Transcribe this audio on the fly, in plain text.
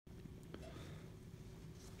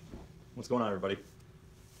What's going on, everybody?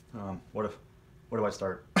 Where do I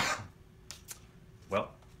start?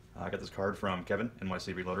 Well, I got this card from Kevin,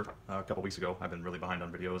 NYC Reloader, a couple weeks ago. I've been really behind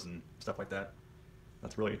on videos and stuff like that.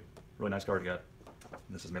 That's really nice card you got. And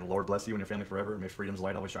this is, may the Lord bless you and your family forever, and may freedom's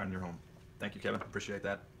light always shine in your home. Thank you, Kevin. Appreciate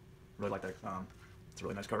that. Really like that. It's a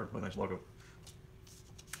really nice card, really nice logo.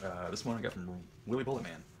 This one I got from Willie Bullet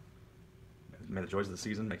Man. May the joys of the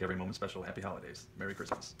season make every moment special. Happy holidays. Merry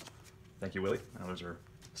Christmas. Thank you, Willie. I know those are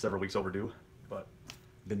several weeks overdue, but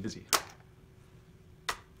been busy.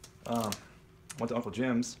 Went to Uncle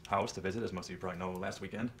Jim's house to visit, as most of you probably know, last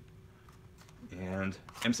weekend. And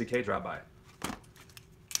MCK dropped by.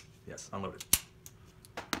 Yes, unloaded.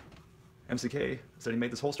 MCK said he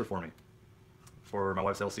made this holster for me, for my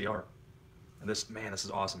wife's LCR. And this, man, this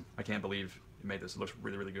is awesome. I can't believe he made this. It looks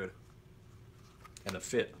really, really good. And the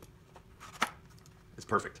fit is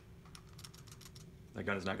perfect. That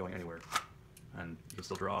gun is not going anywhere. And you can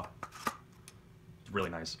still draw. It's really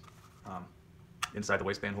nice. Inside the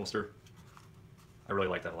waistband holster, I really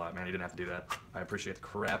like that a lot, man. You didn't have to do that. I appreciate the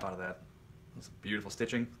crap out of that. It's beautiful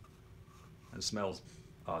stitching. And it smells,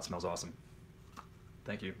 oh, it smells awesome.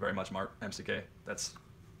 Thank you very much, Mark, MCK. That's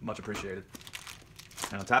much appreciated.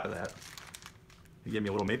 And on top of that, he gave me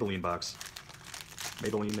a little Maybelline box.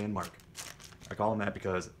 Maybelline Man Mark. I call him that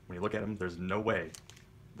because when you look at him, there's no way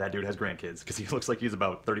that dude has grandkids, because he looks like he's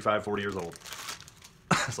about 35, 40 years old.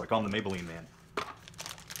 So I call him the Maybelline Man.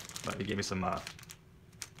 But he gave me some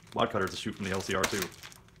wad cutters to shoot from the LCR too.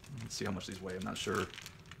 Let's see how much these weigh. I'm not sure.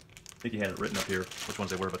 I think he had it written up here, which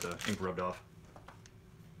ones they were, but the ink rubbed off.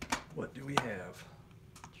 What do we have?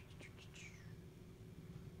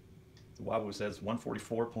 The Wabu says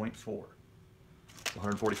 144.4.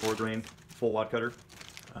 144 grain, full wad cutter,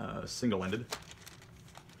 single-ended.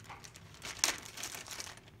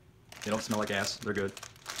 They don't smell like ass. They're good.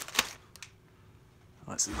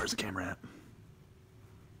 Let's see, where's the camera at?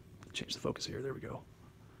 Change the focus here. There we go.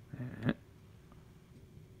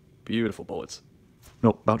 Beautiful bullets.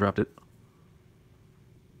 Nope, about dropped it.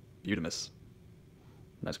 Beautimous.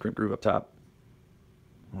 Nice crimp groove up top.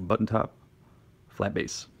 Button top. Flat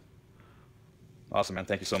base. Awesome, man.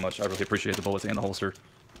 Thank you so much. I really appreciate the bullets and the holster.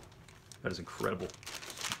 That is incredible.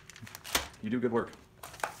 You do good work.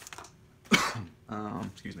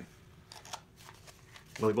 Excuse me.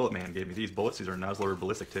 Willie Bullet Man gave me these bullets. These are Nosler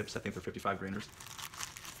ballistic tips. I think they're 55 grainers.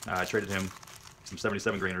 I traded him some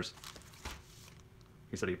 77 grainers.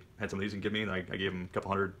 He said he had some of these he can give me, and I gave him a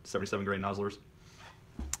couple hundred 77 grain Noslers.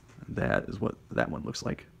 That is what that one looks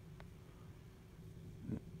like.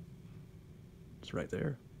 It's right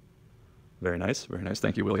there. Very nice, very nice.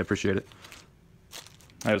 Thank you, Willie. I appreciate it.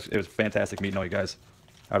 It was fantastic meeting all you guys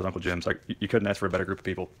out at Uncle Jim's. You couldn't ask for a better group of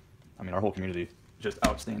people. I mean, our whole community, just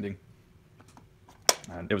outstanding.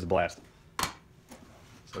 And it was a blast.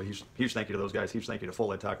 So huge thank you to those guys. Huge thank you to Full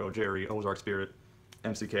Lead Taco, Jerry, Ozark Spirit,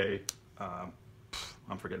 MCK.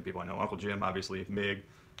 I'm forgetting people I know. Uncle Jim, obviously, Mig,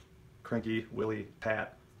 Cranky, Willie,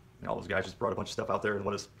 Pat. And all those guys just brought a bunch of stuff out there and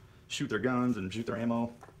let us shoot their guns and shoot their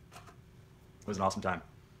ammo. It was an awesome time.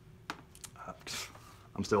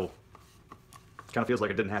 I'm still, kind of feels like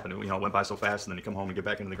it didn't happen. You know, it went by so fast, and then you come home and get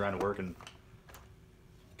back into the grind of work, and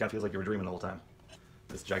kind of feels like you were dreaming the whole time.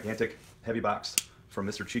 This gigantic, heavy box from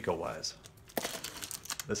Mr. Chicowize.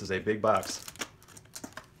 This is a big box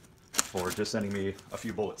for just sending me a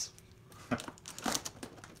few bullets.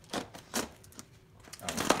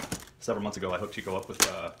 Several months ago, I hooked Chico up with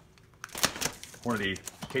a Hornady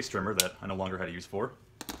case trimmer that I no longer had a use for.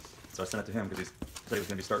 So I sent it to him because he said he was going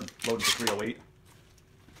to be starting loading for 308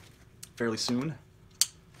 fairly soon.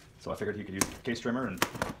 So I figured he could use a case trimmer, and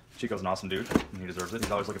Chico's an awesome dude, and he deserves it.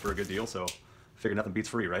 He's always looking for a good deal, so I figured nothing beats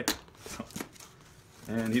free, right?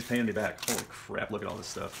 And he's paying me back. Holy crap, look at all this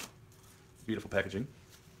stuff. Beautiful packaging.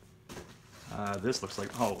 This looks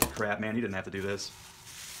like, holy crap, man, he didn't have to do this.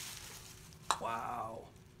 Wow.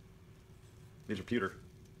 These are pewter.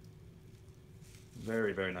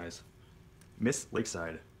 Very, very nice. Miss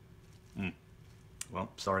Lakeside. Well,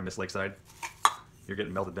 sorry, Miss Lakeside. You're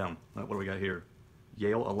getting melted down. What do we got here?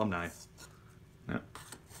 Yale alumni. Yep.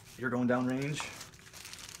 You're going downrange.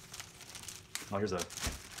 Oh, here's a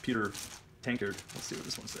pewter tankard. Let's see what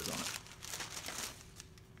this one says on it.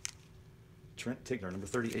 Trent Tigner, number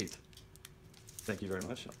 38. Thank you very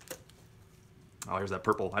much. Oh, here's that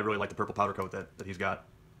purple. I really like the purple powder coat that he's got.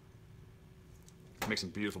 Make some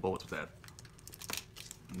beautiful bullets with that.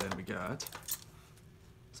 And then we got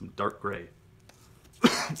some dark gray.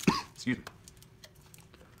 Excuse me.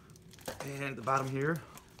 And at the bottom here,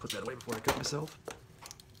 put that away before I cut myself.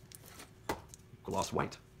 Gloss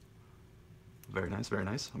white. Very nice, very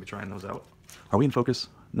nice. I'll be trying those out. Are we in focus?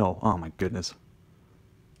 No. Oh my goodness.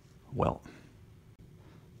 Well,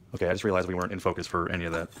 okay, I just realized we weren't in focus for any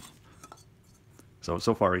of that. So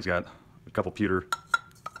far he's got a couple pewter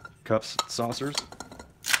cups, saucers.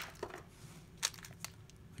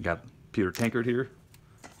 Got pewter tankard here.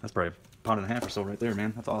 That's probably a pound and a half or so right there,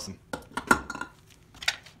 man. That's awesome.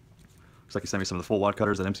 Looks like he sent me some of the full wad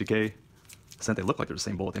cutters at MCK. Sent they look like they're the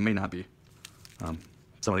same bullet. They may not be.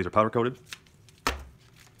 Some of these are powder coated.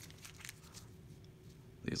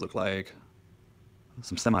 These look like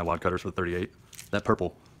some semi-wad cutters for the 38. That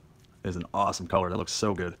purple is an awesome color. That looks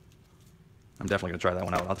so good. I'm definitely going to try that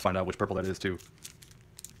one out. I'll have to find out which purple that is too.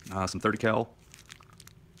 Some 30 cal.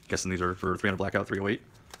 Guessing these are for 300 blackout, 308.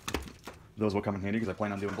 Those will come in handy because I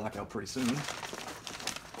plan on doing blackout pretty soon.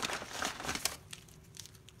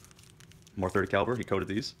 More 30 caliber. He coated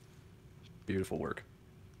these. Beautiful work.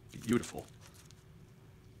 Beautiful.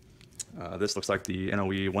 This looks like the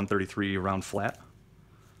NOE 133 round flat.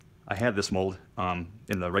 I had this mold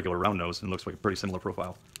in the regular round nose and it looks like a pretty similar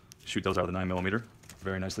profile. Shoot those out of the 9mm.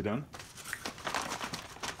 Very nicely done.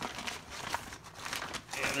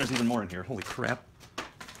 And there's even more in here. Holy crap.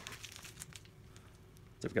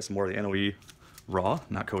 So we've got some more of the NOE raw,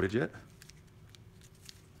 not coated yet.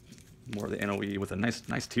 More of the NOE with a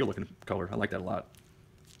nice teal looking color. I like that a lot.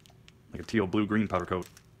 Like a teal blue-green powder coat.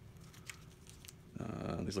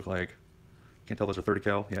 These look like, can't tell if those are 30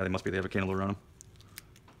 cal. Yeah, they must be. They have a cantilever on them.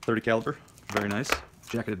 30 caliber, very nice.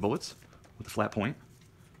 Jacketed bullets with a flat point.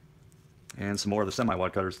 And some more of the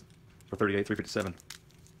semi-wide cutters for 38, 357.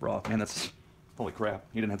 Raw. Man, that's, holy crap.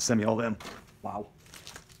 He didn't have to send me all them. Wow.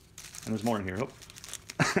 And there's more in here. Oh.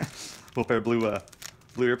 Little pair of blue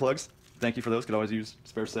earplugs. Thank you for those. Could always use a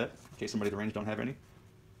spare set in case somebody at the range don't have any.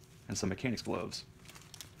 And some mechanics gloves.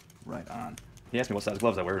 Right on. He asked me what size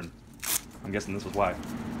gloves I wear, and I'm guessing this was why.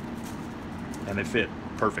 And they fit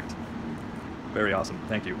perfect. Very awesome.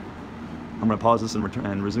 Thank you. I'm going to pause this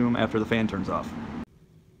and resume after the fan turns off.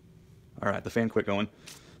 Alright, the fan quit going.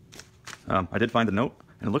 I did find the note,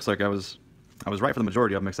 and it looks like I was right for the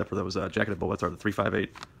majority of them, except for those jacketed bullets are the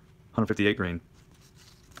 358, 158 grain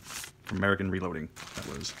from American Reloading. That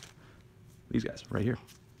was these guys right here.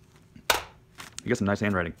 You got some nice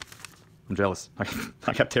handwriting. I'm jealous.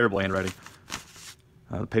 I got terrible handwriting.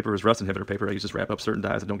 The paper is rust inhibitor paper. I use this to wrap up certain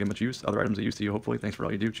dyes that don't get much use. Other items of use to you, hopefully. Thanks for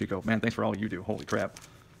all you do, Chico. Man, thanks for all you do. Holy crap.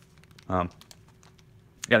 Yeah, I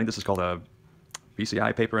think this is called a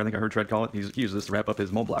BCI paper. I think I heard Tread call it. He uses this to wrap up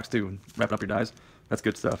his mold blocks too, and wrapping up your dyes. That's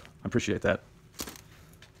good stuff. I appreciate that.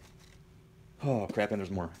 Oh, crap, and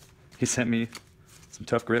there's more. He sent me some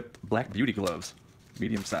Tough Grip Black Beauty gloves,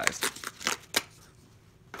 medium sized.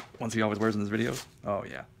 Ones he always wears in his videos. Oh,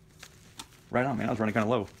 yeah. Right on, man. I was running kind of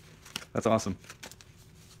low. That's awesome.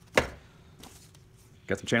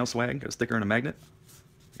 Got some channel swag, got a sticker and a magnet.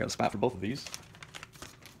 Got a spot for both of these.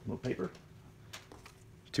 A little paper.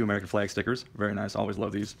 2 American flag stickers. Very nice. Always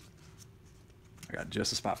love these. I got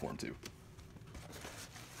just a spot for them too.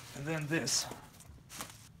 And then this.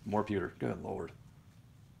 More pewter. Good lord.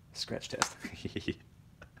 Scratch test.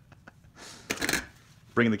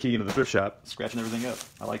 Bringing the key into the thrift shop. Scratching everything up.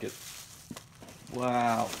 I like it.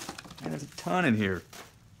 Wow. Man, there's a ton in here.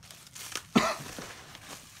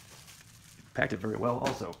 Packed it very well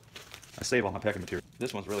also. I save all my packing material.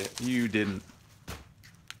 This one's really, you didn't.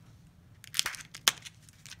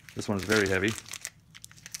 This one is very heavy.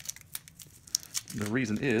 The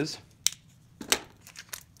reason is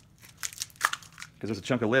because there's a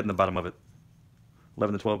chunk of lead in the bottom of it.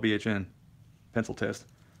 11 to 12 BHN pencil test.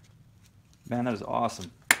 Man, that is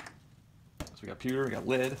awesome. So we got pewter, we got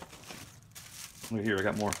lead. Look here, I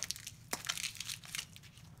got more.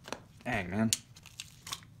 Dang, man.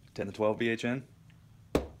 10 to 12 BHN.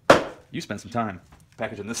 You spent some time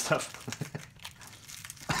packaging this stuff.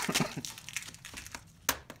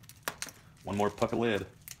 One more puck of lead.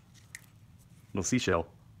 Little seashell.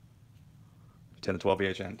 10 to 12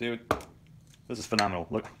 BHN. Dude, this is phenomenal.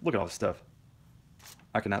 Look at all this stuff.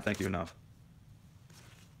 I cannot thank you enough.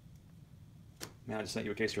 Man, I just sent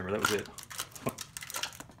you a case trimmer. That was it.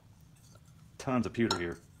 Tons of pewter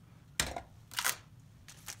here.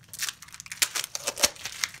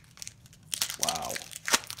 Wow.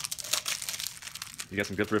 You got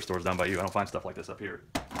some good thrift stores down by you. I don't find stuff like this up here.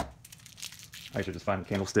 I usually just find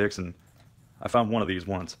candlesticks, and I found one of these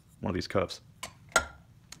once. One of these cups.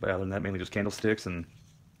 But other than that, mainly just candlesticks and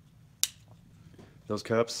those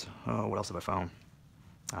cups. Oh, what else have I found?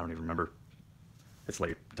 I don't even remember. It's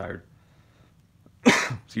late. I'm tired.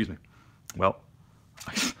 Excuse me. Well,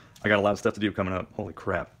 I got a lot of stuff to do coming up. Holy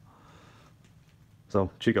crap. So,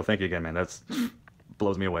 Chico, thank you again, man. That's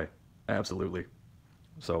blows me away. Absolutely.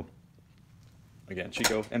 So, again,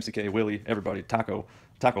 Chico, MCK, Willie, everybody, Taco,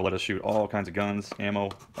 Taco let us shoot all kinds of guns, ammo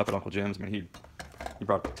up at Uncle Jim's. I mean, he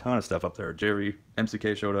brought a ton of stuff up there. Jerry,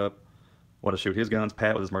 MCK showed up. Let us shoot his guns.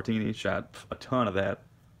 Pat with his martini shot a ton of that.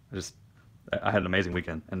 I had an amazing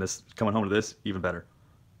weekend, and this coming home to this even better.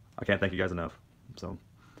 I can't thank you guys enough. So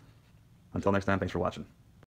until next time, thanks for watching.